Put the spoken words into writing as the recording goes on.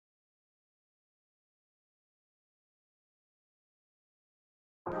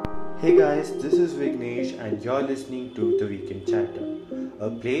Hey guys, this is Vignesh and you're listening to The Weekend Chatter, a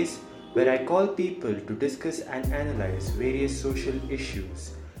place where I call people to discuss and analyze various social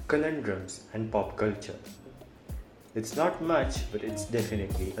issues, conundrums, and pop culture. It's not much, but it's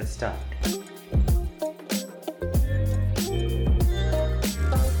definitely a start.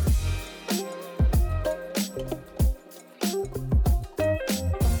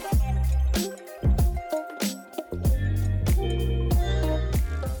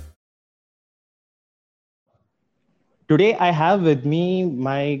 Today, I have with me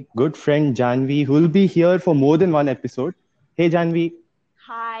my good friend Janvi, who will be here for more than one episode. Hey, Janvi.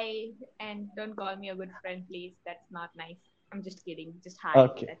 Hi, and don't call me a good friend, please. That's not nice. I'm just kidding. Just hi.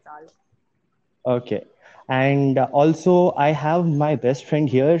 Okay, That's all. okay. And also, I have my best friend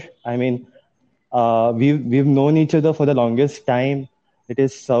here. We've known each other for the longest time. It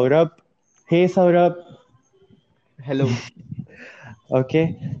is Saurabh. Hey, Saurabh. Hello.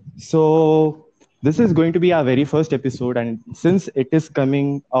 Okay, so this is going to be our very first episode, and since it is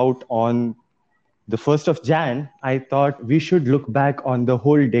coming out on the 1st of Jan, I thought we should look back on the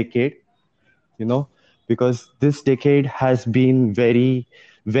whole decade, you know, because this decade has been very,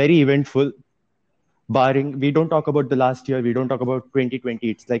 very eventful. Barring, we don't talk about the last year, we don't talk about 2020.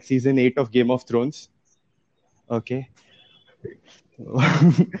 It's like season 8 of Game of Thrones. Okay.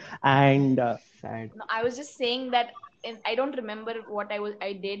 and Sad. No, I was just saying that I don't remember what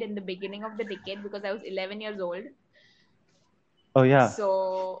I did in the beginning of the decade because I was 11 years old. oh, yeah.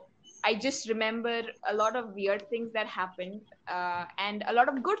 So I just remember a lot of weird things that happened and a lot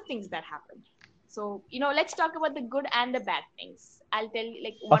of good things that happened. So, let's talk about the good and the bad things. I'll tell you,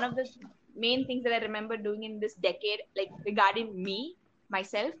 like, one Of, of the main things that I remember doing in this decade, like, regarding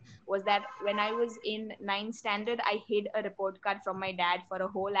myself, was that when I was in ninth standard, I hid a report card from my dad for a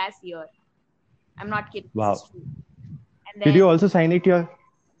whole ass year. I'm not kidding. This is wow. true. And Did you then also sign it here?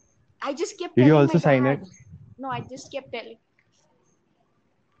 I just kept Did you telling my also sign it? dad. No, I just kept telling.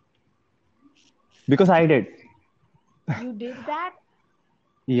 Because I did. You did that?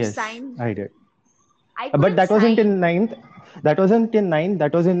 You Yes, signed? I did. I But couldn't that wasn't sign. in ninth. That wasn't in ninth.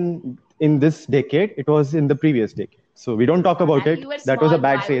 That was in this decade. It was in the previous decade. So we don't talk about That it. you were That was a small. No,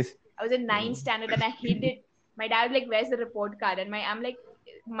 bad I was phase. I was in ninth Mm. standard and I hid it. My dad was like, "Where's the report card?" And I'm like,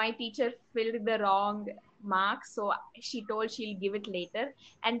 my teacher filled the wrong marks, so she told she'll give it later.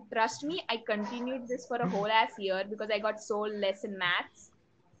 And trust me, I continued this for a whole ass year because I got so less in maths.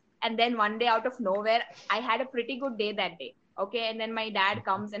 And then one day, out of nowhere, I had a pretty good day that day. Okay, and then my dad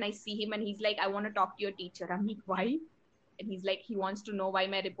comes and I see him and he's like, "I want to talk to your teacher." I'm like, "Why?" And he's like, he wants to know why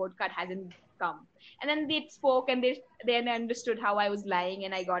my report card hasn't come. And then they spoke and they then understood how I was lying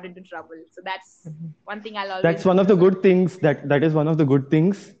and I got into trouble. So that's one thing I'll always That's one of the remember. good things. That is one of the good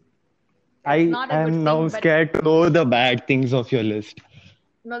things. That's I not a good am now thing, but scared to know the bad things of your list.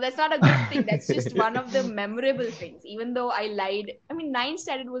 no, that's not a good thing. That's just one of the memorable things. Even though I lied, I mean, ninth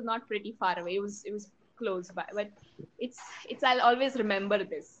standard was not pretty far away. It was close by, but it's I'll always remember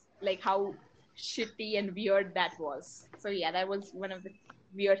this, like how shitty and weird that was. So yeah, that was one of the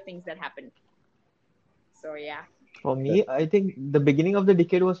weird things that happened. So yeah. For me, I think the beginning of the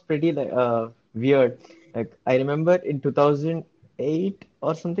decade was pretty like weird. Like I remember in 2008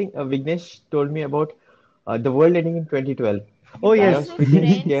 or something, Vignesh told me about the world ending in 2012, Oh You and I guys was yes, were pretty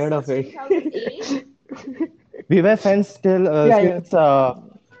friends scared of since it. 2008? we were friends till Yeah, yeah. since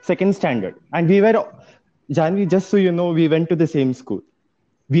second standard, and we were Janvi. Just so you know, we went to the same school.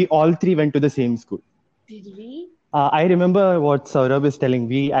 We all three went to the same school. Did we? I remember what Saurabh is telling.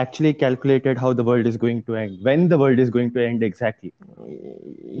 We actually calculated how the world is going to end, when the world is going to end exactly.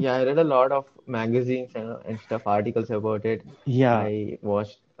 Yeah, I read a lot of magazines and stuff, articles about it. Yeah, I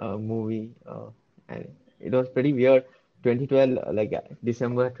watched a movie, and it was pretty weird. 2012, like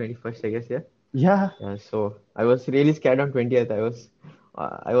December 21st, I guess, yeah. yeah. So I was really scared on 20th.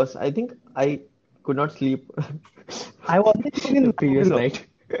 I think I could not sleep I wasn't even the in previous Bangalore. night.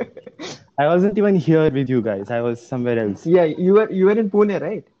 I wasn't even here with you guys. I was somewhere else. Yeah, you were in Pune,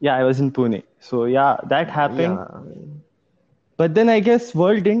 right? Yeah, I was in Pune. So yeah, that happened. Yeah. But then I guess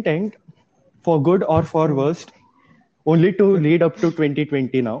world didn't end for good or for Hmm. worst, only to lead up to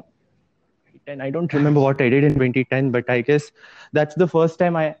 2020 now. And I don't remember what I did in 2010, but I guess that's the first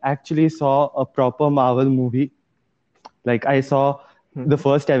time I actually saw a proper Marvel movie. Like I saw the Mhm.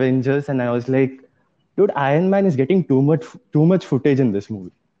 first Avengers, and I was like, dude, Iron Man is getting too much footage in this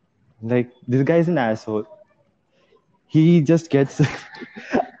movie. Like this guy's an asshole. He just gets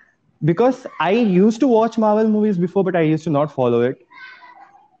because I used to watch Marvel movies before, but I used to not follow it.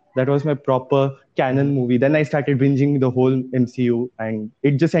 That was my proper canon Mhm. movie. Then I started binging the whole MCU, and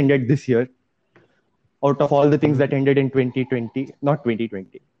it just ended this year. Out of all the things Mhm. that ended in 2020, not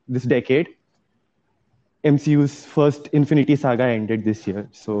 2020, this decade, MCU's first Infinity Saga ended this year.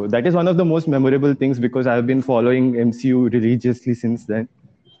 So that is one of the most memorable things because I've been following MCU religiously since then.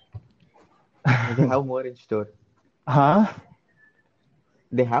 They have more in store. Huh?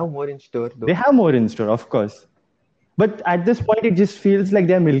 They have more in store They though. have more in store, of course. But at this point, it just feels like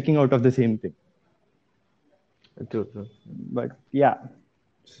they're milking out of the same thing. True, true. But yeah,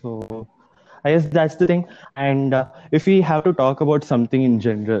 so I guess that's the thing. And if we have to talk about something in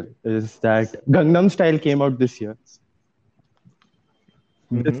general, is that Gangnam Style came out this year.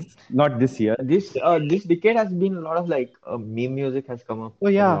 Mm-hmm. Not this year. This decade has been a lot of like meme music has come up Oh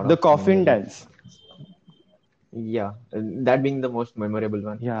with a yeah, lot the of meme coffin music. dance. Yeah, that being the most memorable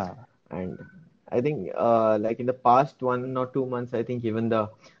one. Yeah. And I think like in the past 1 or 2 months, I think even the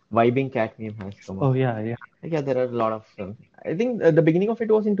vibing cat meme has come up. Oh yeah, yeah. Like, yeah, there are a lot of them. I think the beginning of it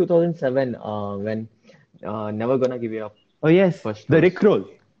was in 2007 when Never Gonna Give You Up Oh yes, first the rose. Rickroll.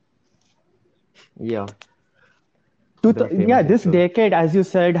 Yeah, the Yeah, famous this Rickroll. decade, as you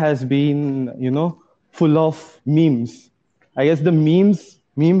said, has been, full of memes. I guess the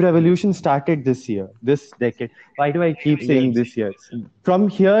meme revolution started this year, this decade. Why do I keep Yeah, saying this year? From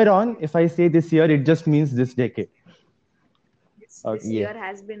here on, if I say this year, it just means this decade. This yeah. year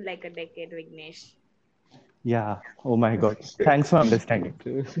has been like a decade, Vignesh. Yeah. Oh my God. Thanks for understanding.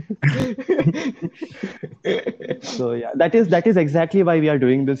 So yeah, that is exactly why we are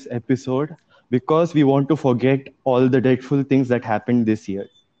doing this episode because we want to forget all the dreadful things that happened this year.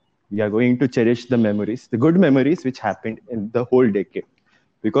 We are going to cherish the memories, the good memories which happened in the whole decade.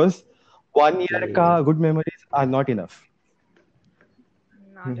 Because 1 year Okay. ka good memories are not enough.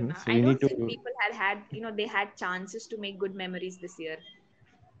 Not enough. So I we need don't think to. people they had chances to make good memories this year.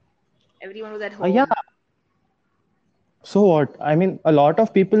 Everyone was at Yeah. home. So what? I mean, a lot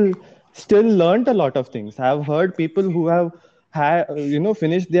of people still learned a lot of things. I've heard people who have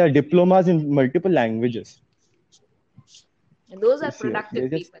finished their diplomas in multiple languages. Those are This year, productive they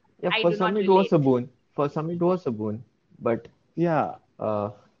just. people. Yeah, I for do some not it was relate. a boon. For some it was a boon, but Yeah.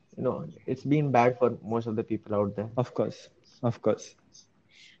 uh, it's been bad for most of the people out there. Of course. Of course.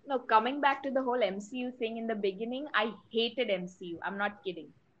 No, coming back to the whole MCU thing in the beginning, I hated MCU. I'm not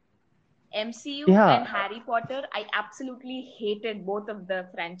kidding. MCU and Yeah. Harry Potter, I absolutely hated both of the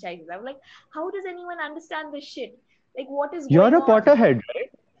franchises. I was like, how does anyone understand this shit? Like, what is You're going a on? Potterhead, right?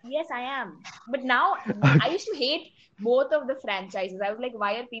 Yes, I am. But now I used to hate both of the franchises. I was like,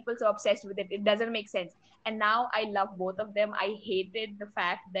 why are people so obsessed with it? It doesn't make sense. And now I love both of them. I hated the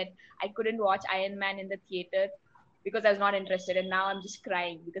fact that I couldn't watch Iron Man in the theater because I was not interested. And now I'm just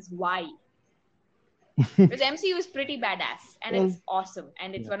crying because why? Because MCU is pretty badass and Well, it's awesome.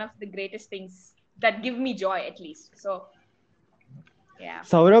 And it's Yeah. one of the greatest things that give me joy, at least. So, yeah.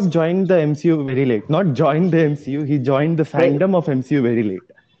 Saurabh joined the MCU very late. Not joined the MCU, he joined the pre fandom of MCU very late.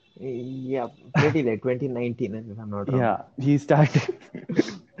 yeah, pretty late, 2019, if I'm not wrong. Yeah, he started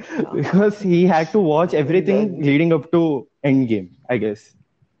Uh, because he had to watch and everything then leading up to Endgame, I guess.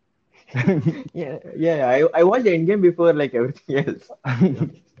 yeah, I watched Endgame before like everything else.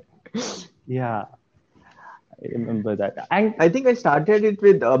 Yeah, I remember that. And I think I started it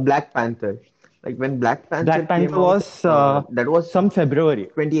with Black Panther. Like when Black Panther Black came Panther out, was that was some February,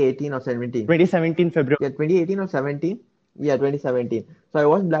 2018 or 17. 2017 February. Yeah, 2018 or 17. Yeah, 2017. So I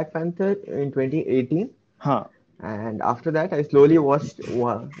watched Black Panther in 2018, Huh. and after that I slowly watched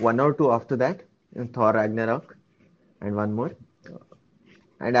one or two after that, Thor Ragnarok, and one more.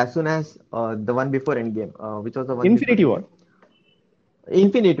 And as soon as the one before Endgame, which was the one before Infinity War. Endgame?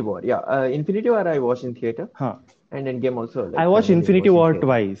 Infinity War. Yeah, Infinity War I watched in theater, Huh. and Endgame also I like watched finally Infinity watched in War theater.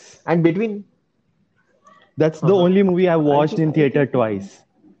 twice. And between, That's the uh-huh. only movie I watched in I theater think, twice.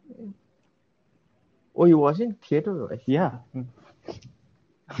 oh, you watched in theater twice. Yeah. Hmm.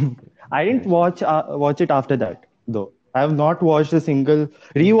 I didn't Nice, nice. watch it after that though. I have not watched a single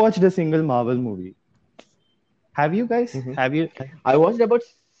rewatched a single Marvel movie. Have you guys? Hmm. Have you I watched about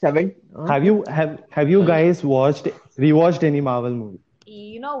seven. have you Sorry. guys watched rewatched any Marvel movie?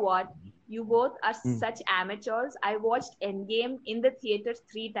 You know what? You both are Hmm. such amateurs. I watched Endgame in the theater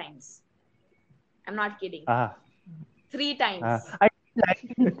 3 times. I'm not kidding. Ah, 3 times. I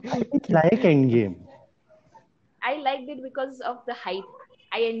didn't like Endgame. I liked it because of the hype.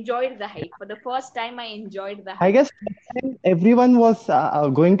 I enjoyed the hype. For the first time, I enjoyed the I hype. guess everyone was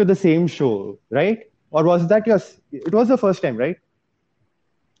going to the same show, right? Or was that it was the first time, right?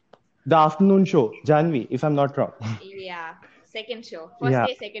 The afternoon show, Janvi, if I'm not wrong. Yeah. Second show. First Yeah,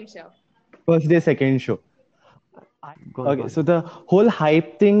 day, second show. first day, second show. Go on, go Okay, on. so the whole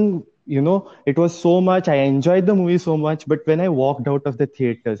hype thing, it was so much. I enjoyed the movie so much, but when I walked out of the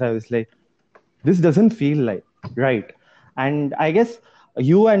theaters, I was like, this doesn't feel like right. And I guess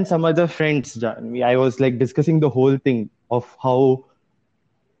You and some other friends, Janvi, I was like discussing the whole thing of how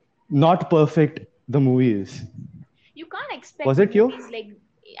not perfect the movie is. You can't expect Was it you? movies like,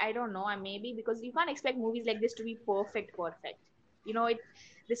 I don't know, maybe because you can't expect movies like this to be perfect. It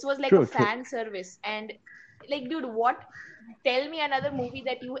this was like a True, true. fan service. And like, dude, what, tell me another movie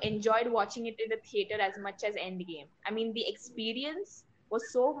that you enjoyed watching it in the theater as much as Endgame. I mean, the experience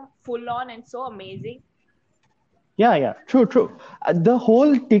was so full on and so amazing. Yeah, yeah, true, true. The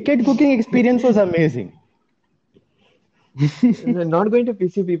whole ticket booking experience was amazing. Not going to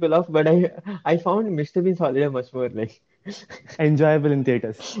piss you people off, but I found Mr. Bean's Holiday much more like Enjoyable in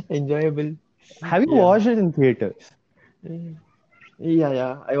theaters. enjoyable. Have you Yeah. watched it in theaters? Yeah,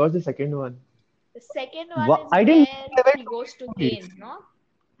 yeah. I watched the second one. The second one is I didn't where know there were he two goes to movies. Canes, no?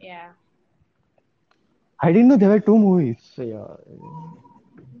 Yeah. I didn't know there were two movies. So yeah.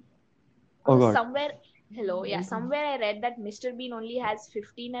 Oh Also, God. somewhere, hello, yeah, somewhere I read that Mr. Bean only has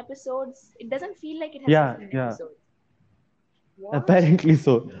 15 episodes. It doesn't feel like it has Yeah, 15 yeah. episodes. What? Apparently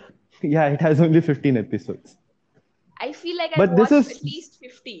so. Yeah, it has only 15 episodes. I feel like I've But this watched at is, least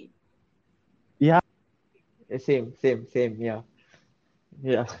 50. yeah, Same. Yeah.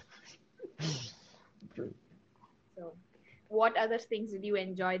 Yeah. So, what other things did you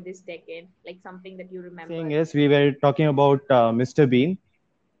enjoy this decade? Like something that you remember? saying is we were talking about Mr. Bean.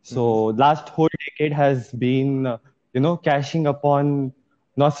 So Mm-hmm. last whole decade has been, cashing upon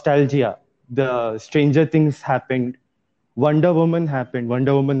nostalgia. The Stranger Things happened. Wonder Woman happened.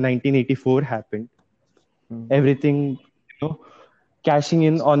 Wonder Woman 1984 happened. Everything, you know, cashing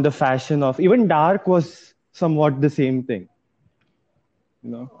in on the fashion of even Dark was somewhat the same thing.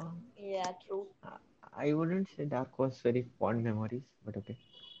 You know, Yeah, true. I wouldn't say Dark was very fond memories, but okay.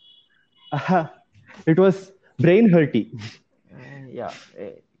 it was brain hurty. Yeah,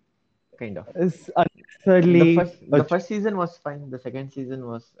 kind of. It's The unnecessarily. first the first season was fine. The second season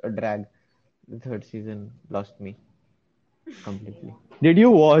was a drag. The third season lost me completely. Did you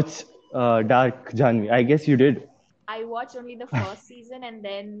watch Dark, Janvi? I guess you did. I watched only the first season and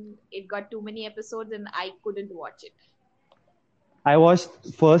then it got too many episodes and I couldn't watch it. I watched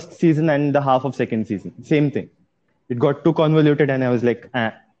first season and the half of second season. Same thing. It got too convoluted, and I was like,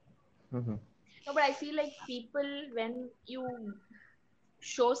 ah. Hmm. No, but I feel like people, when you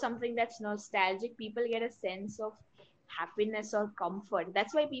show something that's nostalgic, people get a sense of happiness or comfort.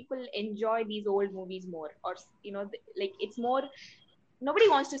 That's why people enjoy these old movies more. Or, like it's more, nobody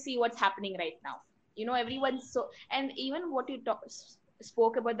wants to see what's happening right now. Everyone's so, and even what you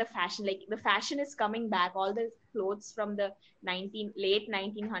spoke about the fashion, like the fashion is coming back. All the clothes from the late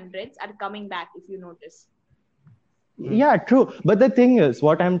 1900s are coming back, if you notice. Yeah, true. But the thing is,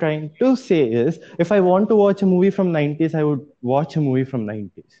 what I'm trying to say is, if I want to watch a movie from 90s, I would watch a movie from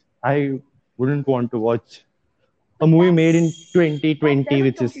 90s. I wouldn't want to watch a But movie made in that 2020, doesn't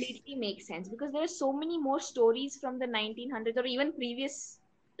which is, completely make sense because there are so many more stories from the 1900s or even previous.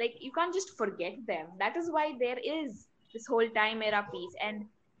 Like you can't just forget them. That is why there is this whole time era piece. And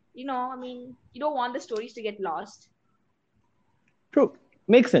I mean, you don't want the stories to get lost. true.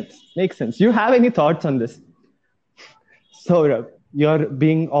 Makes sense. Makes sense. You have any thoughts on this? Saurabh, you're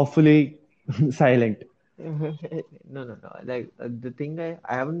being awfully silent. No. Like the thing I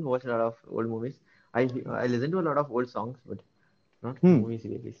haven't watched a lot of old movies. I listen to a lot of old songs, but not Hmm. movies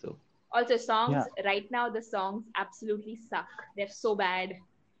really. So Also, songs Yeah. right now, the songs absolutely suck. They're so bad.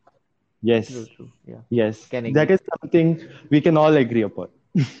 Yes. true. Yeah, Yes. can That agree. is something we can all agree upon.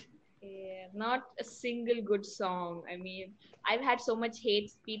 Yeah, not a single good song. I mean, I've had so much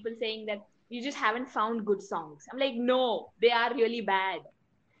hate, people saying that you just haven't found good songs. I'm like, no, they are really bad.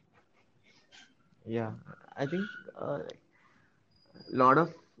 Yeah, I think a lot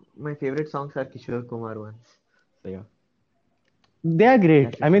of my favorite songs are Kishore Kumar ones. So yeah, They are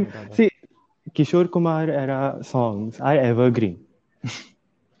great. that's I it from mean, my dad. see, Kishore Kumar era songs are evergreen.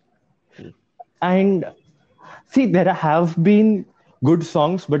 True. And see, there have been good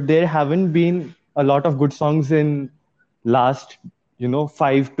songs, but there haven't been a lot of good songs in last,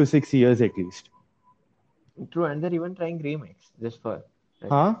 5 to 6 years at least. True, and they're even trying remakes just for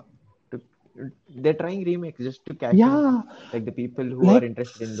like Huh? to they're trying remakes just to cash in Yeah, like the people who are like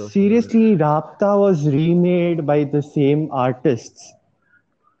interested in those movies. seriously, Rapta was remade by the same artists.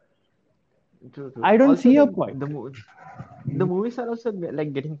 True. I don't Also, see a like point. the movies are also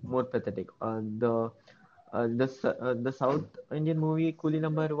like getting more pathetic. The South Indian movie Coolie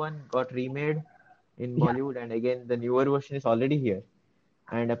Number One got remade in Yeah. Bollywood, and again the newer version is already here,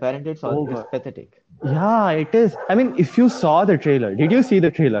 and apparently Oh it's God. pathetic. Yeah, it is. I mean, if you saw the trailer, did you see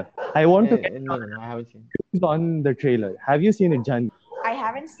the trailer? I want to get No, I haven't seen. your views on the trailer. Have you seen it, Jan? I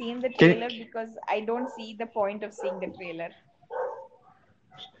haven't seen the Can, trailer because I don't see the point of seeing the trailer.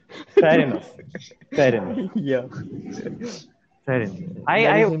 Fair enough. Fair enough. Yeah, Fair enough.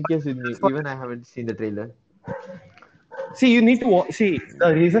 that is I same case with me. Even I haven't seen the trailer. see. You need to see.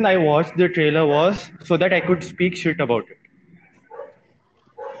 The reason I watched the trailer was so that I could speak shit about it.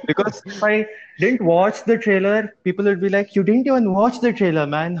 Because if I didn't watch the trailer, people would be like, "You didn't even watch the trailer,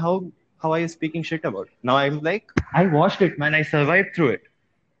 man. How are you speaking shit about it?" Now I'm like, "I watched it, man. I survived through it.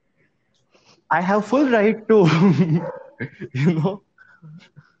 I have full right to, you know,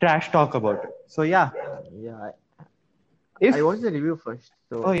 trash talk about it." So yeah, Yeah, I if watched the review first,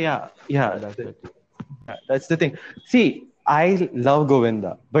 oh so yeah, yeah, that's it. that's the thing. See, I love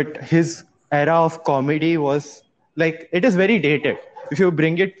Govinda, but his era of comedy was like it is very dated. If you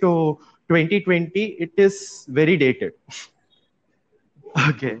bring it to 2020, it is very dated.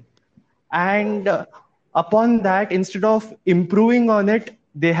 Okay. True. And upon that, instead of improving on it,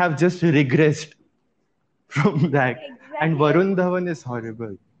 they have just regressed from that. And Exactly. Varun Dhawan is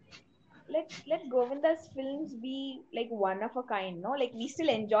horrible. Let Govinda's films be like one of a kind, no? Like we still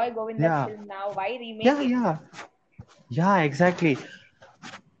enjoy Govinda's Yeah, film now. Why remake yeah, it? yeah, yeah. Exactly.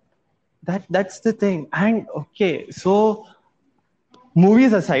 That's the thing. And okay, so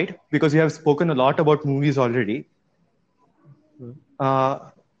movies aside, because we have spoken a lot about movies already. Hmm.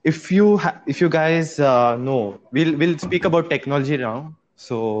 If you guys know, we'll speak about technology now.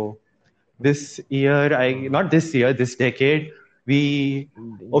 So Hmm. this year, not this year, this decade, we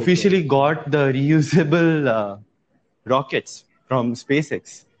Decade. officially got the reusable rockets from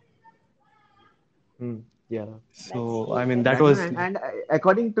SpaceX. Hmm. Yeah. That's So I true. mean, That's that That one, was true. and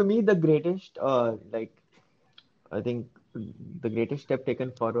according to me, the greatest, like I think, the greatest step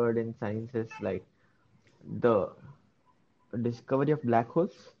taken forward in science is like the discovery of black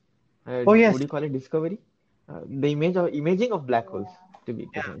holes. oh Would yes, you call it discovery? The imaging of black holes, Yeah. to be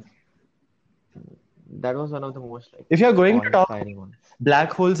precise. That was one of the most like if you're going to talk awe-inspiring ones.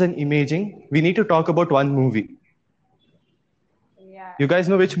 black holes and imaging, we need to talk about one movie. Yeah. You guys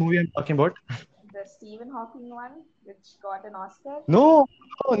know which movie I'm talking about? The Stephen Hawking one, which got an Oscar. No,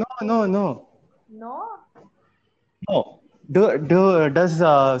 no. No, No. Does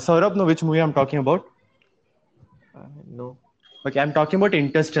Saurabh know which movie I'm talking about? No. Okay, I'm talking about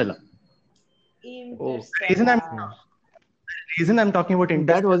Interstellar. Oh. Reason I'm Interstellar. Hmm. reason I'm talking about That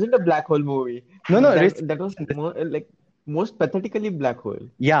Interstellar. wasn't a black hole movie. No, no. That was more like most pathetically black hole.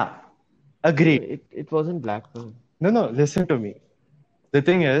 Yeah, agreed. It wasn't black hole. No, no. Listen to me. The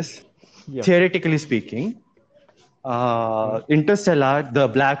thing is, Yeah. theoretically speaking, Hmm. Interstellar, the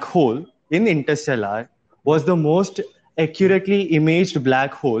black hole in Interstellar, Hmm. was the most Hmm. accurately imaged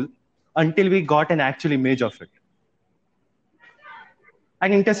black hole until we got an actual image of it.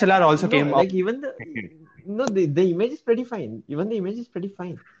 And Interstellar also No, came out. like even the no the image is pretty fine. Even the image is pretty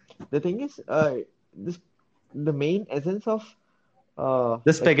fine. The thing is, this the main essence of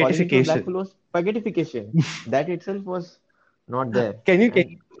The like falling into a black spaghettification. hole was spaghettification. That itself was not there. And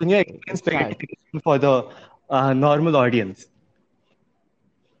Can you explain it's sad. spaghettification for the normal audience?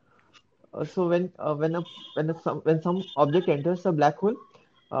 So when some object enters a black hole,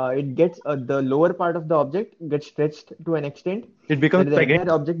 it gets the lower part of the object gets stretched to an extent It becomes that the spaghetti.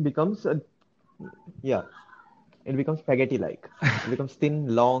 entire object becomes yeah, it becomes spaghetti-like. It becomes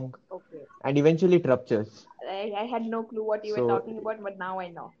thin, long, Okay. and eventually it ruptures. I had no clue what you were So talking about, but now I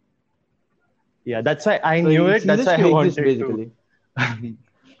know. Yeah, that's why I so knew it it. That's ceases why to I exist wanted to. basically.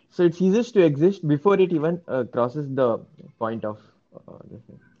 So it ceases to exist before it even crosses the point of this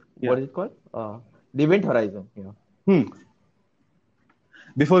thing. Yeah. What is it called? The event horizon. Yeah. Hmm.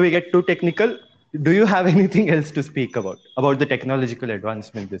 Before we get too technical, do you have anything else to speak about the technological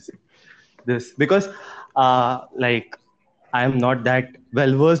advancement this because like I am not that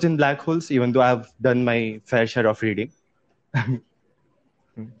well versed in black holes, even though I've done my fair share of reading.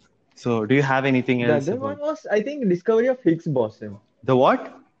 Hmm. So, do you have anything The else other about one was, I think, discovery of Higgs boson. the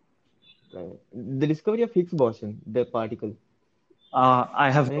what? The discovery of Higgs boson, the particle. I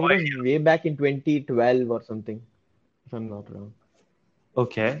I have no think it was idea. way back in 2012 or something, if I'm not wrong.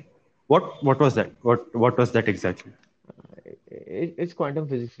 Okay, what was that? What was that exactly? It's quantum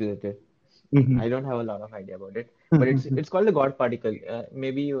physics related. Mhm. I don't have a lot of idea about it, but Mhm. it's called the God particle.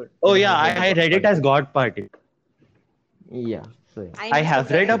 Maybe you Oh might yeah, have heard the I God read it as particle. God Party. Yeah, so yeah. I I missed the have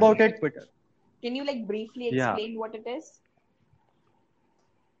read first So about part. it, but Can you like briefly yeah, explain what it is?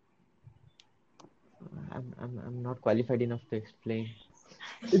 I'm not qualified enough to explain.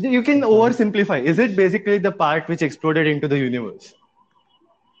 you can I'm sorry. oversimplify. Is it basically the part which exploded into the universe?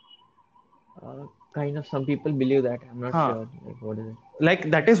 Kind of some people believe that. I'm not Huh. sure. Like, what is it? Like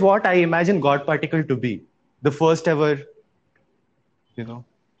that is what I imagine God particle to be. The first ever, you know.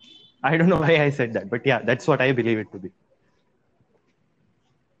 I don't know why I said that, but yeah, that's what I believe it to be.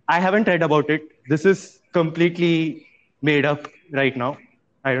 I haven't read about it. This is completely made up right now.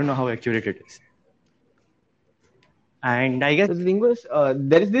 I don't know how accurate it is. And I guess, So the thing was,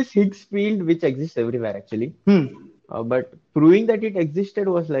 there is this Higgs field which exists everywhere actually, hmm, but proving that it existed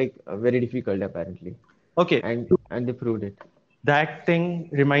was like very difficult apparently, okay, and they proved it. that thing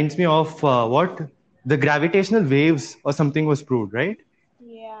reminds me of what the gravitational waves or something was proved, right?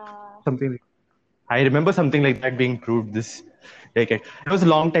 Yeah. Something. I remember something like that being proved this decade. It was a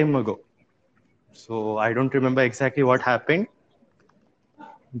long time ago, so I don't remember exactly what happened.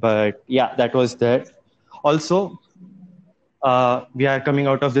 But yeah, that was there. Also, we are coming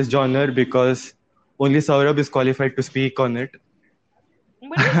out of this genre because only Saurabh is qualified to speak on it,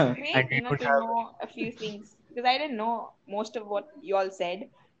 But it was and great, we would to have. know a few things because I didn't know most of what you all said,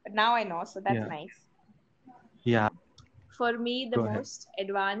 but now I know, so that's Yeah, nice. yeah. For me, the Go ahead. most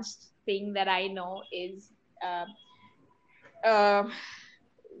advanced thing that I know is, uh, uh,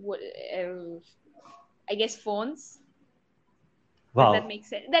 what, uh, I guess phones. Does that Wow, make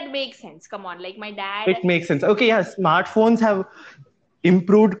sense? That makes sense. Come on, like my dad. it makes sense. Okay, yeah, smartphones have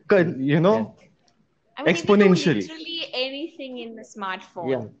improved, Yeah, I mean, you can do exponentially. literally anything in the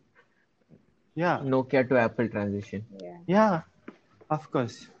smartphone. yeah. Yeah, Nokia to Apple transition. Yeah, yeah, of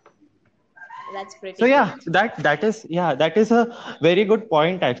course. that's So pretty yeah, great. that is a very good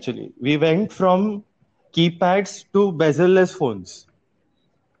point actually. We went from keypads to bezel-less phones.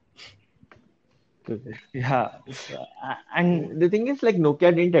 Yeah, and The thing is, like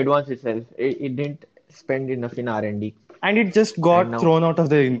Nokia didn't advance itself. It didn't spend enough in R&D, it just and got now, thrown out of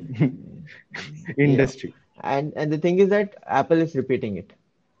the yeah. industry. And the thing is that Apple is repeating it.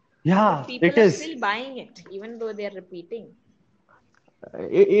 But Yeah, people it are is. still buying it, even though they're repeating.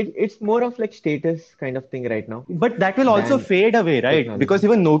 It's more of like status kind of thing right now But that will also than fade away, right? Because technology.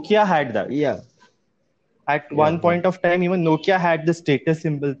 even Nokia had that. Yeah, At yeah, one yeah. point of time, even Nokia had the status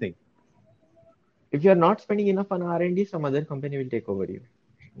symbol thing. If you're not spending enough on R&D, some other company will take over you.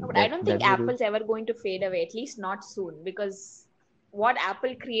 No, but I don't think That's the rule. Apple's ever going to fade away, at least not soon, because what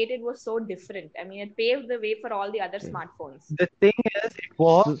Apple created was so different. I mean, it paved the way for all the other Yeah. smartphones. The thing is, it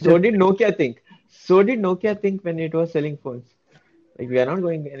was So did Nokia think. So did Nokia think when it was selling phones. Like we are not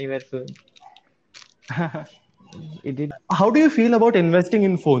going anywhere soon. It did. how do you feel about investing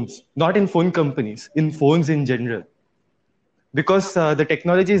in phones? Not in phone companies, in phones in general. Because the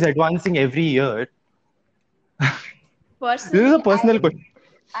technology is advancing every year. This is a Personally, personal question.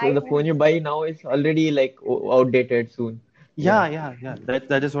 So I the phone would. you buy now is already like outdated soon. Yeah, Yeah.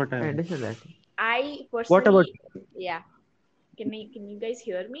 That is what I I. understand that. I What about? personally, yeah. Can you guys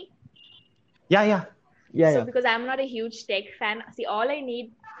hear me? Yeah. Yeah, So yeah. because I'm not a huge tech fan, see, all I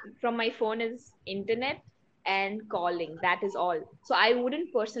need from my phone is internet and calling. That is all. So I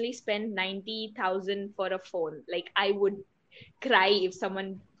wouldn't personally spend 90,000 for a phone. Like I would cry if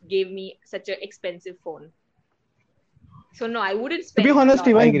someone gave me such an expensive phone. So no, I wouldn't To be spend a honest,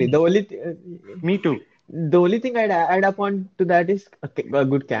 lot. I agree. even me too. The only thing I'd add upon to that is a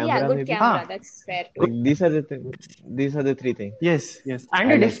good Yeah, camera, good maybe. camera. Ah, That's fair good. too. Like these are the these are the three things Yes.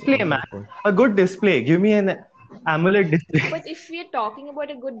 And I a like display, in man. a phone. A good display. Give me an AMOLED display. But if we're talking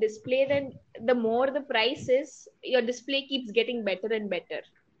about a good display, then the more the price is, your display keeps getting better and better.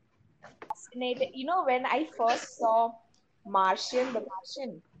 Fascinated. When I first saw The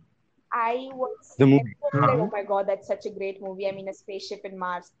Martian, The movie. everyone was like, oh my God, that's such a great movie. I mean, a spaceship in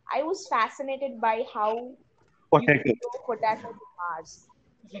Mars. I was fascinated by how you could Potato. grow potatoes in Mars.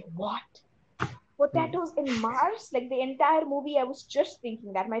 I was like, what? Potatoes in Mars? Like the entire movie, I was just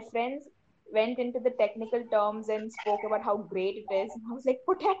thinking that. My friends went into the technical terms and spoke about how great it is. And I was like,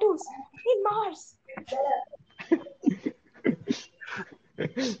 potatoes in Mars.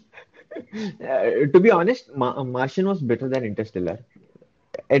 To be honest, Martian was better than Interstellar.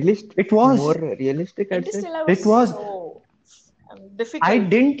 At least It more was. realistic, I'd say. Interstellar It was was. so I difficult.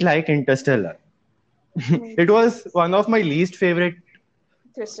 didn't like Interstellar. I mean, It was one of my least favorite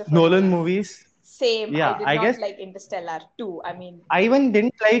Christopher Nolan Nolan. movies. Same. I Yeah, did I not guess like Interstellar too. I mean, I even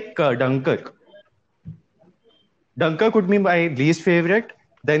didn't like Dunkirk. Dunkirk would be my least favorite.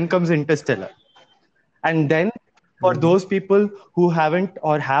 Then comes Interstellar. And then for Hmm. those people who haven't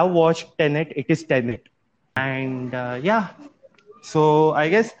or have watched Tenet, it is Tenet. And yeah, so I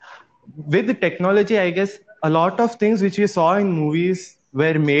guess with the technology, I guess a lot of things which we saw in movies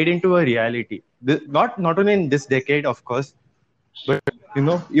were made into a reality. Not only in this decade, of course, but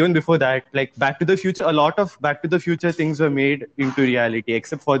even before that, like Back to the Future, a lot of Back to the Future things were made into reality,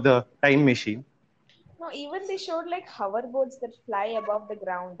 except for the time machine. no, even they showed like hoverboards that fly above the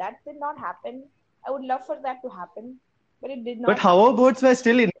ground. That did not happen. I would love for that to happen, but it did But not happen. hoverboards were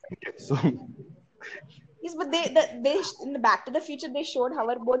still invented. So Yes, but in the Back to the Future they showed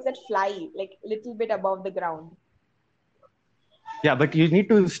hoverboards that fly like little bit above the ground. Yeah, but you need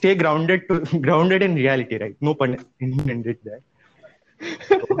to stay grounded to grounded in reality, right? No pun intended there.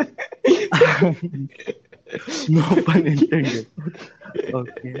 No pun intended.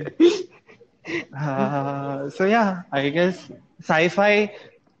 Okay. So yeah, I guess sci-fi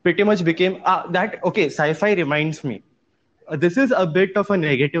pretty much became that. Okay, sci-fi reminds me. This is a bit of a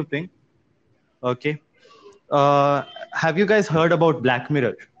negative thing. Okay. Uh, have you guys heard about Black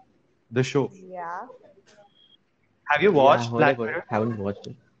Mirror, the show? Yeah. Have you Yeah, I watched heard Black about it. Mirror? Haven't watched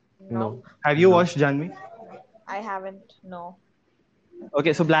it. No, No, Have you no. watched Janvi? I haven't. No.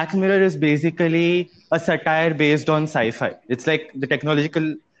 Okay, so Black Mirror is basically a satire based on sci-fi. It's like the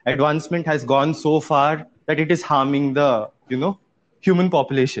technological advancement has gone so far that it is harming the, human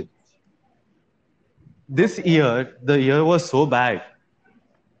population. This Okay. year, the year was so bad.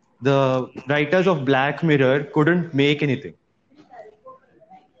 The writers of Black Mirror couldn't make anything.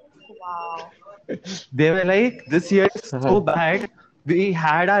 Wow. They were like, this year is so bad. We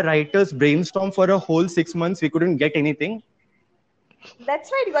had our writers brainstorm for a whole 6 months. We couldn't get anything. That's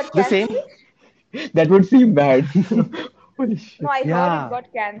why it got The cancelled? same, That would seem bad. Holy No, shit. I heard it yeah.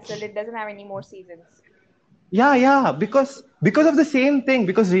 got cancelled. It doesn't have any more seasons. Yeah, because of the same thing,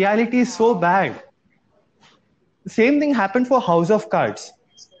 because reality is so Wow. bad. The same thing happened for House of Cards.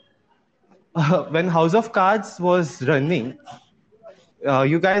 When House of Cards was running,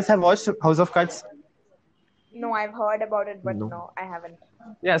 you guys have watched House of Cards? No, I've heard about it, but No. no, I haven't.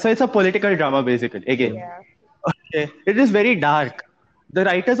 Yeah, so it's a political drama basically. Again, Okay. Yeah. okay, it is very dark. The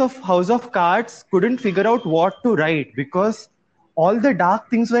writers of House of Cards couldn't figure out what to write because all the dark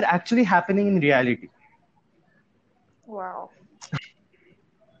things were actually happening in reality. Wow.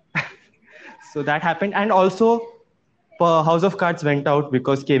 So that happened, and also House of Cards went out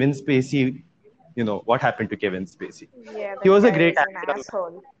because Kevin Spacey. You know what happened to Kevin Spacey? Yeah, He that was a guy great is an actor.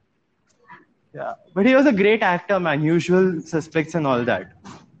 asshole. Yeah, but he was a great actor, man. Usual Suspects and all that.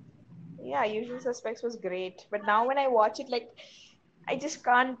 Yeah, Usual Suspects was great. But now when I watch it, like, I just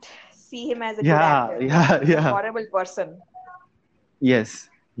can't see him as a good Yeah, actor. yeah, He's a yeah. horrible person. Yes.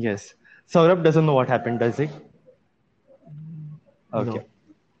 Saurabh doesn't know what happened, does he? Okay. No.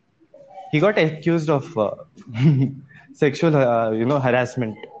 He got accused of sexual,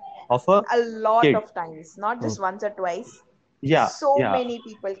 harassment of a A lot kid. of times, not just Oh. once or twice. Yeah, So yeah, many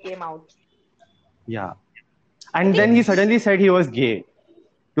people came out. yeah. I And then think, he suddenly said he was gay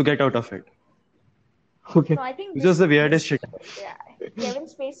to get out of it, Okay. no, I think which was the weirdest this, shit. yeah, Kevin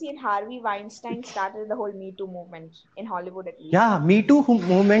Spacey and Harvey Weinstein started the whole Me Too movement in Hollywood, at least. Yeah, Me Too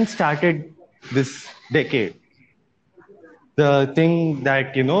movement started this decade. The thing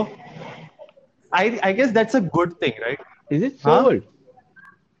that, I guess that's a good thing, right? Is it so Huh? old?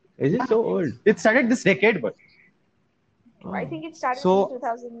 Is it so old? It started this decade, but I think it started in so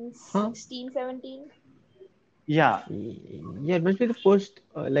 2016, 17. yeah, Yeah, it must be the first,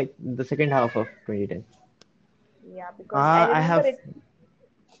 like the second half of 2010. Yeah, because I I remember have, it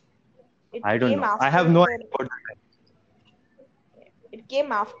I don't came know. I after have no idea about that. it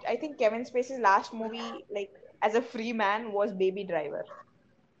came after, I think Kevin Spacey's last movie, like, as a free man, was Baby Driver.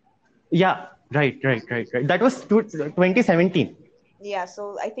 Yeah, right. That was 2017. Yeah,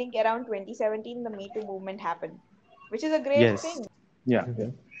 so I think around 2017 the Me Too movement happened, which is a great Yes. thing. Yeah.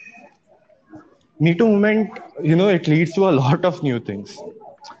 Okay. Me Too movement, it leads to a lot of new things.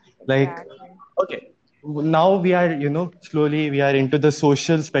 Like, Exactly. okay, now we are, slowly we are into the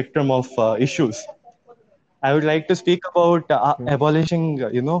social spectrum of issues. I would like to speak about abolishing,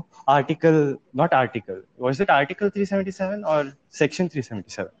 not article. Was it Article 377 or Section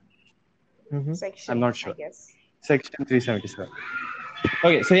 377? I'm Section, not I sure. guess. Section 377.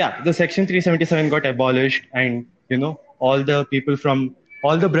 Okay, so yeah, the Section 377 got abolished, and all the people from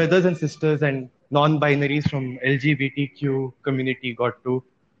all the brothers and sisters and non-binaries from LGBTQ community got to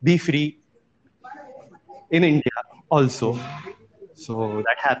be free in India also. So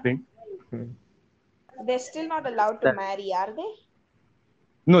that happened. They're still not allowed to That- marry, are they?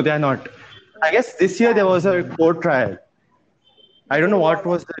 no, they are not. I guess this year there was a court trial. I don't know what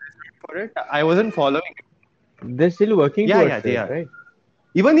was the reason for it. I wasn't following it. They're still working Yeah, towards they it, are. right?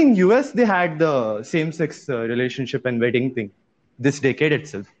 Even in US, they had the same-sex relationship and wedding thing this decade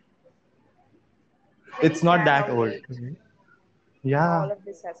itself. Pretty It's not sad that how old. late Yeah, all of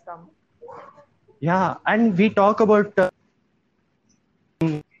this has come. yeah. And we talk about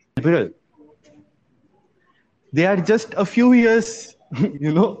liberal. They are just a few years,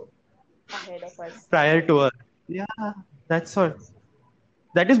 Ahead of us. prior to us. Yeah, that's all.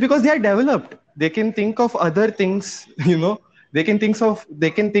 That is because they are developed. They can think of other things, They can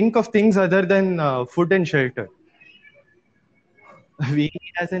think of things other than food and shelter. We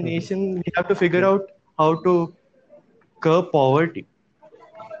as a nation, we have to figure True. out how to curb poverty.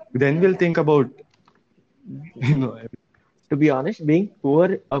 Then we'll think about you know. To be honest, being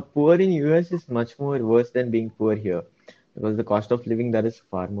poor in US is much more worse than being poor here because the cost of living there is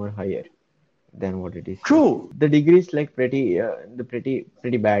far more higher than what it is here. True. The degree is like pretty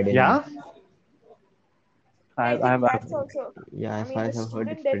bad in Yeah. I I, think I'm, that's I'm also, yeah, I as far mean, the as I've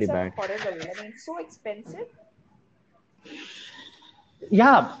heard, it's student pretty debts are bad. horrible. I mean, it's so expensive.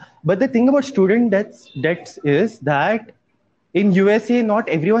 yeah. But the thing about student debts is that in USA, not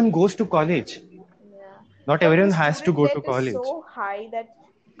everyone goes to college. Yeah. Not But the everyone has to student go debt to is college. so high that,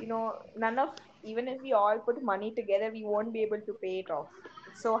 none of, even if we all put money together, we won't be able to pay it off.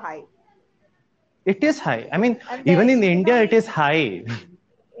 It's so high. It is high. I mean, And the even in India, it economic, is high.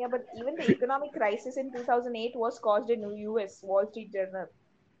 yeah, but even the economic crisis in 2008 was caused in US, Wall Street Journal.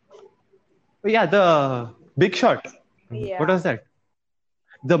 Yeah, the Big Shot. What Yeah, was that?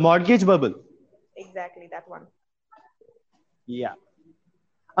 The mortgage bubble. exactly, that one. Yeah.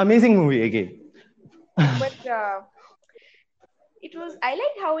 Amazing movie again. But I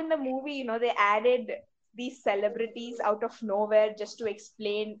liked how in the movie, they added these celebrities out of nowhere just to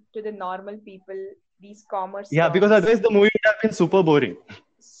explain to the normal people these commerce Yeah, because terms. otherwise the movie would have been super boring.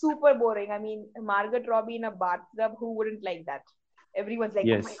 Super boring. I mean, Margot Robbie in a bathtub, who wouldn't like that? Everyone's like,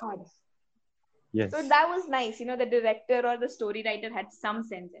 oh my Yes. god. So Yes. that was nice. The director or the story writer had some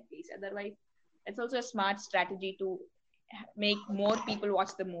sense at least. Otherwise, it's also a smart strategy to make more people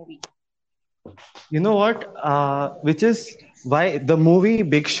watch the movie. You know what? Which is why the movie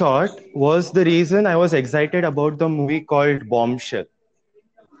Big Shot was the reason I was excited about the movie called Bombshell,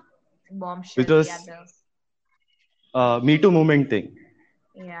 which Bombshell, yeah, was Me Too movement thing.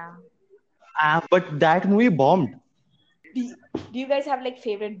 yeah. But that movie bombed. Do you guys have like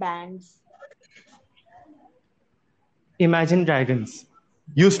favorite bands? Imagine Dragons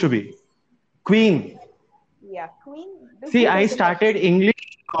used to be Queen. Yeah, Queen. See, Who I doesn't love started Queen? English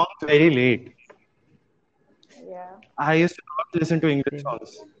songs very late. Yeah. I used to not listen to English Same.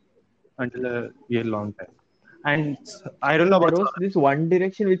 songs until a year long time. And I don't know There about was this One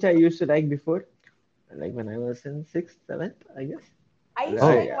Direction which I used to like before, like when I was in sixth, seventh, I guess. I used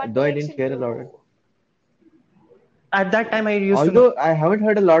to like oh, One Though I didn't Direction hear a lot. too. at that time I used to know. Although I haven't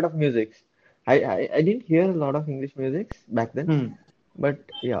heard a lot of music. I didn't hear a lot of English music back then. Hmm. But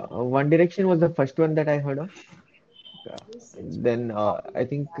yeah, One Direction was the first one that I heard of. Yeah. It's Then pretty popular. I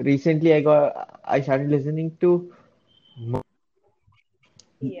think recently I started listening to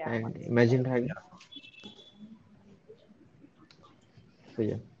Yeah, and Money. Imagine Dragons. So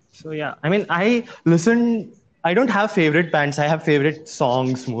yeah. So yeah, I mean, I listen. I don't have favorite bands. I have favorite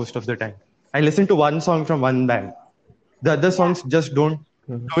songs most of the time. I listen to one song from one band. The other Yeah. songs just don't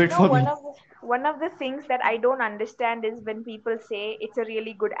Mhm. do it for One me. of the things that I don't understand is when people say it's a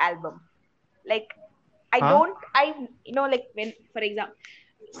really good album. Like I Huh? don't I like when, for example,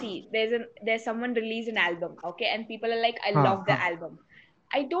 see, there's someone released an album, okay, and people are like, I Huh? love the Huh? album.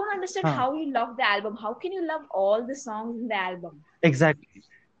 I don't understand Huh? how you love the album. How can you love all the songs in the album? Exactly.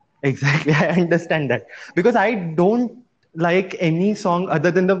 Exactly. I understand that because I don't like any song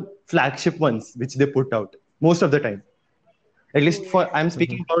other than the flagship ones which they put out most of the time. At True, least for yeah. I'm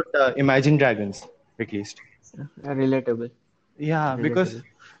speaking Mhm. about Imagine Dragons. At least. Relatable. Yeah, because Relatable.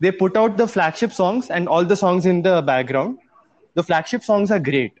 they put out the flagship songs and all the songs in the background. The flagship songs are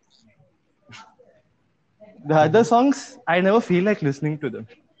great. The other Mhm. songs, I never feel like listening to them.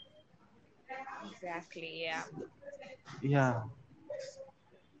 Exactly, yeah. Yeah,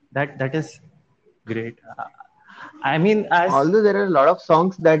 that is great. I mean, as Although there are a lot of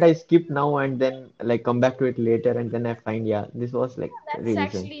songs that I skip now and then like come back to it later and then I find yeah this was like That's really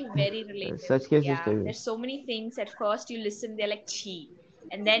good. actually very relatable. Such cases Yeah. too. There's so many things at first you listen, they're like chi.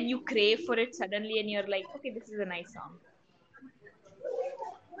 And then you crave for it suddenly and you're like, okay, this is a nice song.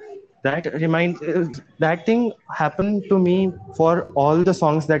 that thing happened to me for all the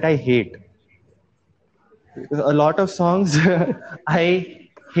songs that I hate. A lot of songs I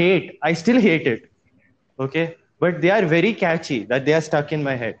hate. I still hate it. Okay, but they are very catchy that they are stuck in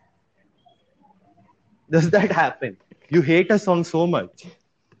my head. Does that happen? You hate a song so much.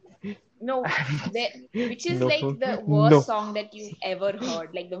 No, which is No, like the worst no. song that you've ever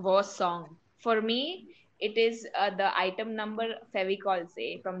heard, like the worst song. For me, it is the item number Fevicol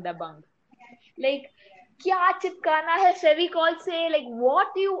say from the bunk. Like, kya chipkana hai Fevicol say? Like, what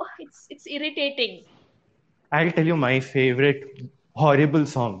do you? It's irritating. I'll tell you my favorite horrible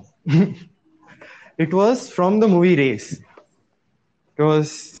song. It was from the movie Race. It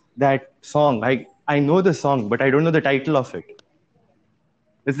was that song. I know the song, but I don't know the title of it.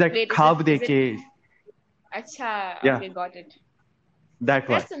 It's that Wait, Khab is it? Deke. Acha, Yeah, okay, got it. that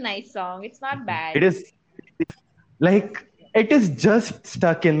one. That's a nice song. It's not It bad. is like it is just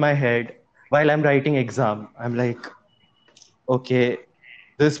stuck in my head while I'm writing exam. I'm like, okay,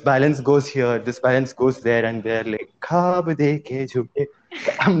 this balance goes here, this balance goes there and there. Like, Khab Deke Jhute.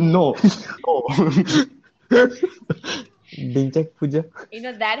 No, oh, Dinchak Puja.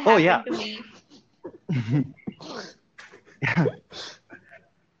 That oh yeah, happened to me.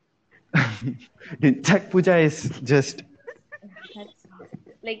 Chak Puja is just That's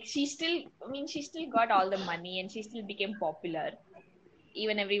like she still got all the money and she still became popular.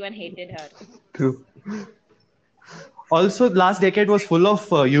 Even everyone hated her. True. also last decade was full of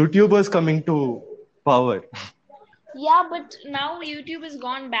YouTubers coming to power. Yeah, but now YouTube has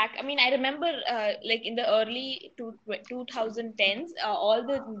gone back. I mean, I remember like in the early 2010s, all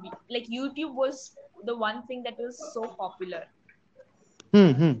the like YouTube was the one thing that was so popular.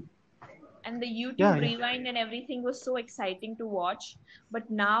 Hmm. And the Yeah, YouTube yeah. rewind and everything was so exciting to watch. But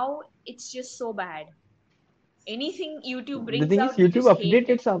now it's just so bad. Anything YouTube The brings thing is, out, you YouTube just hate updates it.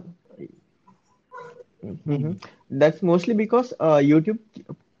 its up. That's mostly because YouTube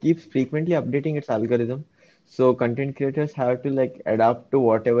keeps frequently updating its algorithm. So content creators have to like adapt to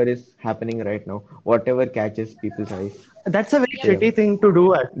whatever is happening right now, whatever catches people's eyes. That's a very Yeah, Yeah, shitty thing to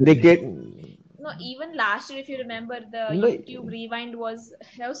do they actually. get no, even last year, if you remember, the no. YouTube rewind was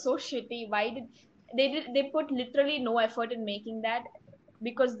that was so shitty. Why they put literally no effort in making that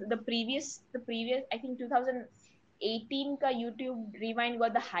because the previous I think 2018 ka YouTube rewind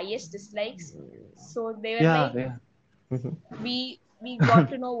got the highest dislikes. So they were Yeah, like, yeah. we got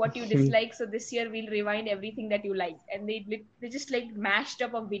to know what you dislike, so this year we'll rewind everything that you like, and they just like mashed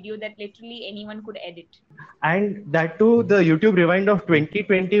up a video that literally anyone could edit. And that too, the YouTube rewind of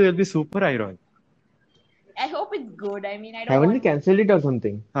 2020 will be super ironic. I hope it's good. I mean, I don't Haven't they want. canceled it or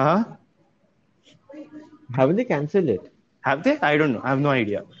something? Huh? Haven't they canceled it? Have they? I don't know. I have no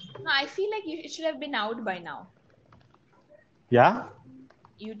idea. No, I feel like it should have been out by now. Yeah?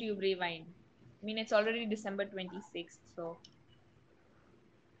 YouTube Rewind. I mean, it's already December 26th, so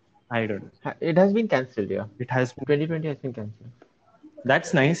I don't know. It has been cancelled, yeah. It has been. 2020 has been cancelled.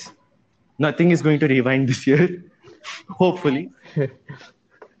 That's nice. Nothing is going to rewind this year. sad. Hopefully.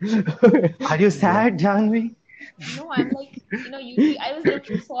 Are you Yeah. sad, Janvi? No, I'm like, YouTube. I was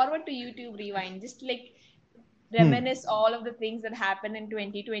looking forward to YouTube Rewind, just to, like, Hmm. reminisce all of the things that happened in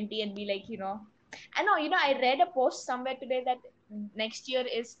 2020 and be like, I know, I read a post somewhere today that next year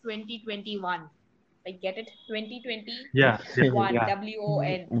is 2021. Like, get it? 2021, Yeah, yeah, yeah,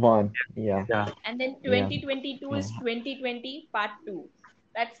 WON. One. Yeah. yeah. And then Yeah. 2022 Yeah. is 2020 part 2.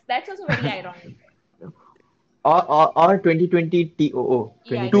 That's also very ironic. Or 2020 TOO.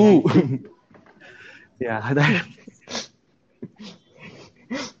 Yeah, 2. exactly. 2022. Yeah, that.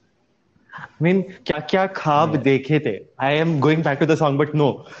 I mean, क्या ख्वाब Yeah. देखे थे? I am going back to the song, but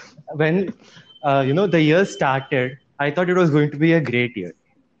no. When the year started, I thought it was going to be a great year.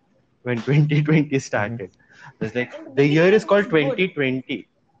 When 2020 Mhm. started, I was like, In the the year beginning, is it was called good. 2020.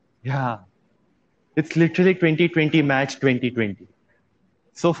 Yeah, it's literally 2020 match 2020.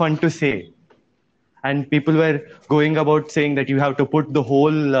 So fun to say. And people were going about saying that you have to put the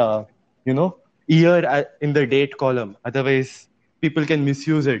whole you know year in the date column, otherwise people can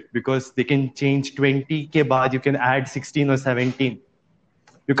misuse it because they can change 20 ke baad you can add 16 or 17.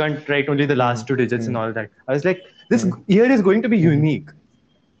 You can't write only the last Mhm. two digits and Mhm. all that. I was like, this Mhm. year is going to be Mhm. unique.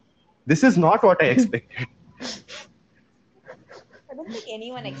 This is not what I expected. I don't think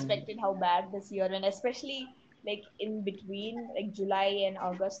anyone expected how bad this year went, especially like in between, like July and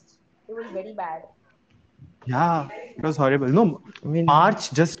August. It was very bad. Yeah, it was horrible. No, I mean,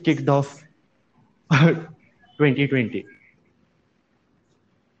 March just kicked off 2020.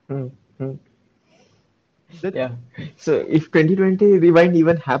 mm, mm. That, Yeah. So if 2020 rewind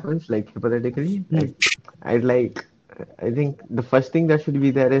even happens, like hypothetically, hmm, I think the first thing that should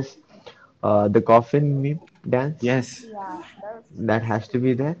be there is the coffin meme dance. yes, Yeah, that was That has to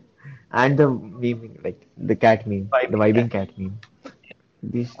be there. And the meme, like the cat meme, the vibing cat. vibing cat meme.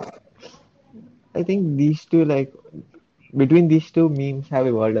 These, I think these two, like, between these two memes have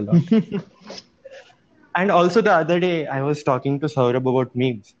evolved a lot. And also the other day, I was talking to Saurabh about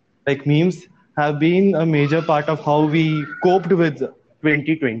memes. Like memes have been a major part of how we coped with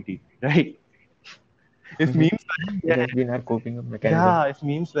 2020, right? If Mhm. memes weren't It there, has been our coping mechanism. yeah, if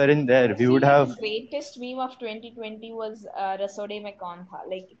memes weren't there, I we feel would like the have, greatest meme of 2020 was Rasode Mein Kaun Tha.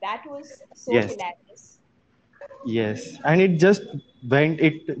 Like that was so yes, hilarious. yes. And it just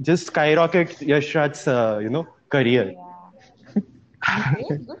skyrocketed Yashraj's, career. Yeah.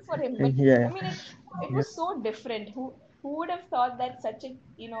 Great, good for him. But Yeah. I mean, it Yeah. was so different. Who? Who would have thought that such a,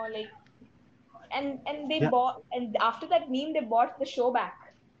 like, and they Yeah. bought, and after that meme, they bought the show back.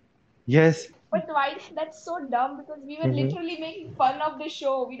 Yes. But why? That's so dumb because we were Mm-hmm. literally making fun of the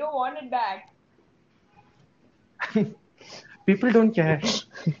show. We don't want it back. People don't care.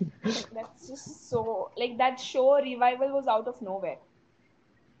 That's just so, like, that show revival was out of nowhere.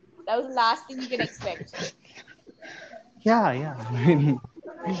 That was the last thing you can expect. Yeah, yeah. I mean,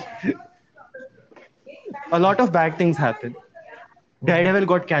 a lot of bad things happen. Mm-hmm. Daredevil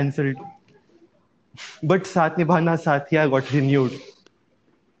got cancelled, but Saath Nibhana Sathiya got renewed.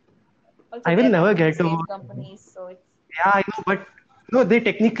 Also, I will they're not never from the get over. same companies, so it's, Yeah, I know, but no, they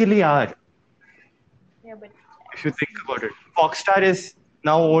technically are. yeah, but If you just think about it, Foxstar is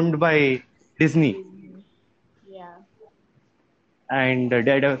now owned by Disney, Disney. Yeah. and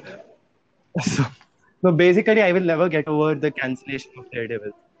Daredevil. So, so basically, I will never get over the cancellation of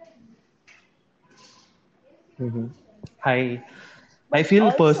Daredevil. Mm-hmm. I I But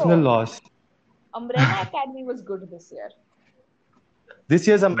feel personal also, loss. Umbrella Academy was good this year. This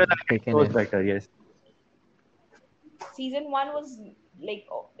year's Umbrella Academy Taken was it. better, yes. Season 1 was like,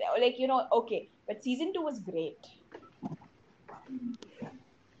 like, okay, but season 2 was great.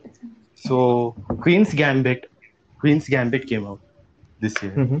 So Queen's Gambit came out this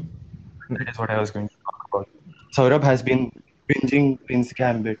year. Mm-hmm. That is what I was going to talk about. Saurabh has been binging Queen's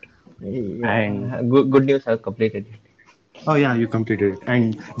Gambit, and Yeah. Good news. I've completed it. oh yeah, you completed it.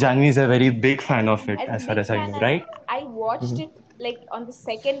 And Janvi is a very big fan of it, As a as far big as I fan, know, and right? I watched Mm-hmm. it like on the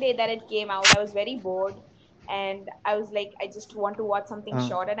second day that it came out. I was very bored, and I was like, I just want to watch something Uh,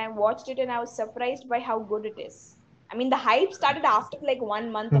 short, and I watched it, and I was surprised by how good it is. I mean, the hype started after like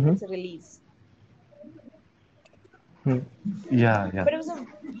 1 month of Mm-hmm. its release, yeah, yeah. but it was a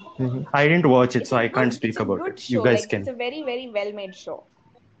Mm-hmm. I didn't watch it, it's so a I can't good it's speak a about it. good You show. guys Like, it's can. a very, very well made show.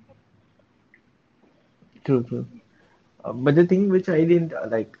 True, true. But the thing which I didn't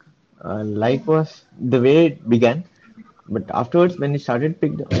like was the way it began. But afterwards, when it started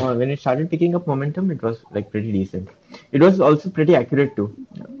picking up momentum, it was like pretty decent. It was also pretty accurate too.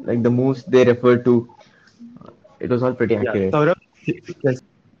 Like the moves they referred to, it was all pretty Yeah, accurate. Saurabh. Yes,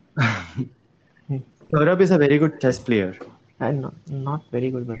 Saurabh is a very good chess player. And not very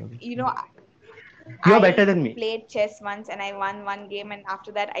good, by the way. You know, You are better I than me. played chess once and I won one game, and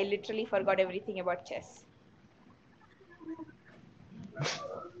after that, I literally forgot everything about chess.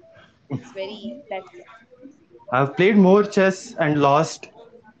 It's very that's I've played more chess and lost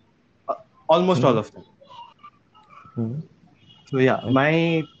uh, almost all Mm-hmm. of them. Mm-hmm. So yeah,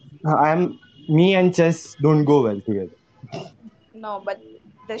 I'm me and chess don't go well together. no, but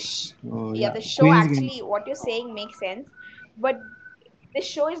So yeah, yeah, the show, Queen's Game. actually, what you're saying makes sense, but this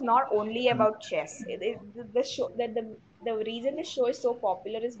show is not only about chess. The show that the reason the show is so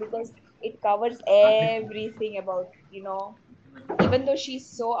popular is because it covers everything about, even though she's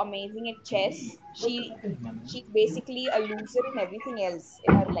so amazing at chess, she's basically a loser in everything else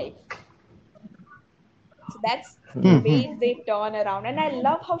in her life. So that's the Hmm. way they turn around. And I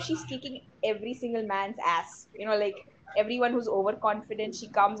love how she's kicking every single man's ass. Like, everyone who's overconfident, she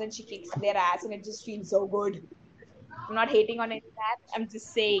comes and she kicks their ass, and it just feels so good. I'm not hating on any of that. I'm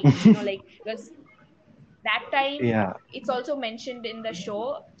just saying, like, because that time, Yeah. it's also mentioned in the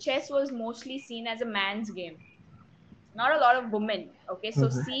show, chess was mostly seen as a man's game, not a lot of women. Okay, so Mm-hmm.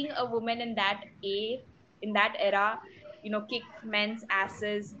 seeing a woman in that era, kick men's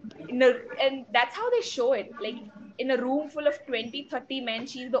asses in a and that's how they show it. Like, in a room full of 20, 30 men,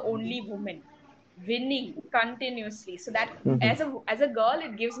 she's the only woman winning continuously. So that, Mm-hmm. as a girl,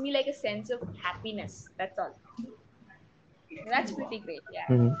 it gives me like a sense of happiness. That's all. That's pretty great. Yeah.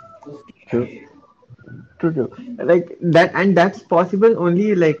 Mm-hmm. True, true, true. Like that, and that's possible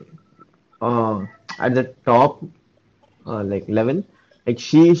only like uh, at the top level. Like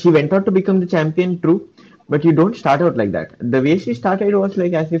she went on to become the champion, true, but you don't start out like that. The way she started was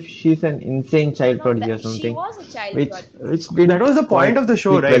like as if she's an insane child No, prodigy or that she something, was a child prodigy. which That didn't was the point quite of the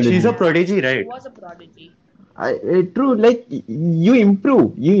show, click well right? with She's a me. Yeah, prodigy, she right? was a prodigy. True, like you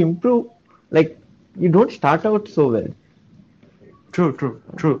improve, like you don't start out so well. True, true,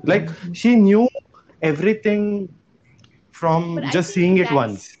 true. Like she knew everything But from I just think seeing it that's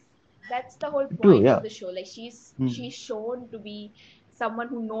once. that's the whole True, point of yeah. the show. Like, she's Hmm. she's shown to be someone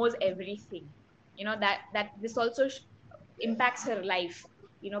who knows everything. That this also impacts her life.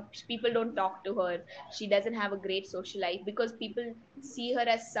 People don't talk to her. She doesn't have a great social life because people see her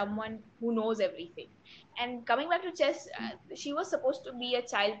as someone who knows everything. And coming back to chess, she was supposed to be a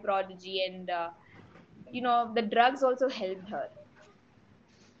child prodigy, and the drugs also helped her.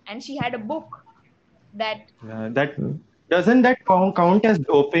 And she had a book that That doesn't that count as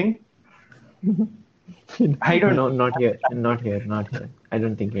doping? I don't know. No, not here. Not here. Not here. I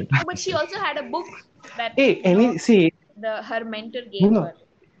don't think it. No, but she also had a book that Hey, any see, the her mentor no, gave no, her.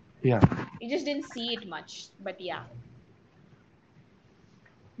 yeah, You just didn't see it much, but yeah.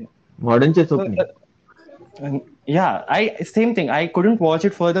 Modern chess uh, opening. uh, yeah. I same thing. I couldn't watch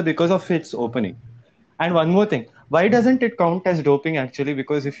it further because of its opening. And one more thing, why doesn't it count as doping actually?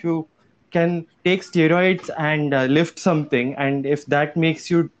 Because if you can take steroids and lift something, and if that makes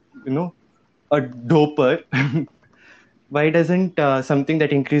you, you know, a doper, why doesn't something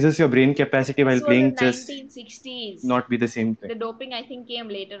that increases your brain capacity while This was playing in chess 1960s. not be the same thing? The doping I think came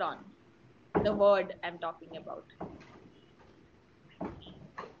later on. The word I'm talking about.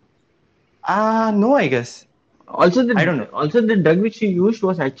 No, I guess. I don't know. Also the drug which she used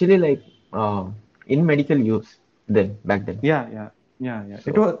was actually like in medical use then back then. Yeah, yeah, yeah, yeah.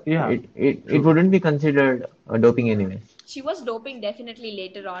 It So was, yeah, it true. wouldn't be considered doping anyway. She was doping definitely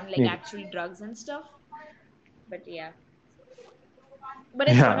later on, like Yeah, actual drugs and stuff. But yeah. But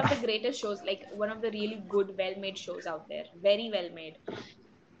it's one yeah. of the greatest shows, like one of the really good, well made shows out there. Very well made.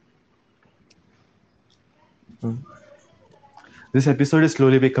 Hmm. This episode is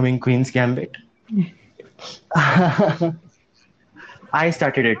slowly becoming Queen's Gambit. I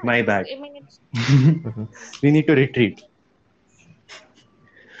started No, it, my bad. I mean, it's Mhm. We need to retreat.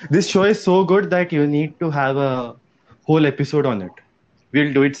 This show is so good that you need to have a whole episode on it.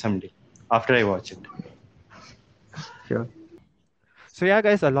 We'll do it someday after I watch it. Sure. So, yeah,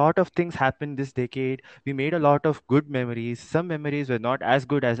 guys, a lot of things happened this decade. We made a lot of good memories. Some memories were not as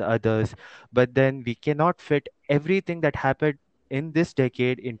good as others, but then we cannot fit everything that happened in this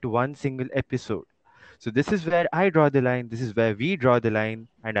decade into one single episode. So, this is where I draw the line. This is where we draw the line.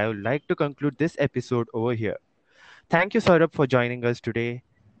 And I would like to conclude this episode over here. Thank you, Saurabh, for joining us today.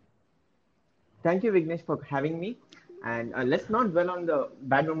 Thank you, Vignesh, for having me. And let's not dwell on the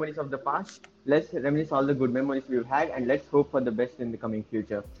bad memories of the past. Let's reminisce all the good memories we've had, and let's hope for the best in the coming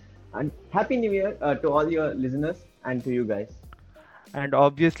future. And Happy New Year to all your listeners and to you guys. And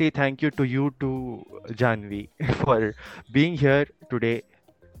obviously, thank you to you too, Janvi, for being here today.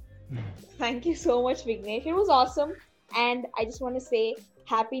 thank you so much, Vignesh. It was awesome. And I just want to say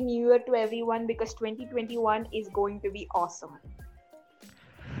Happy New Year to everyone because 2021 is going to be awesome.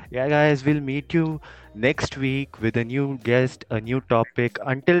 Yeah, guys, we'll meet you next week with a new guest, a new topic.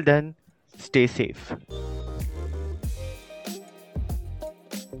 Until then, stay safe.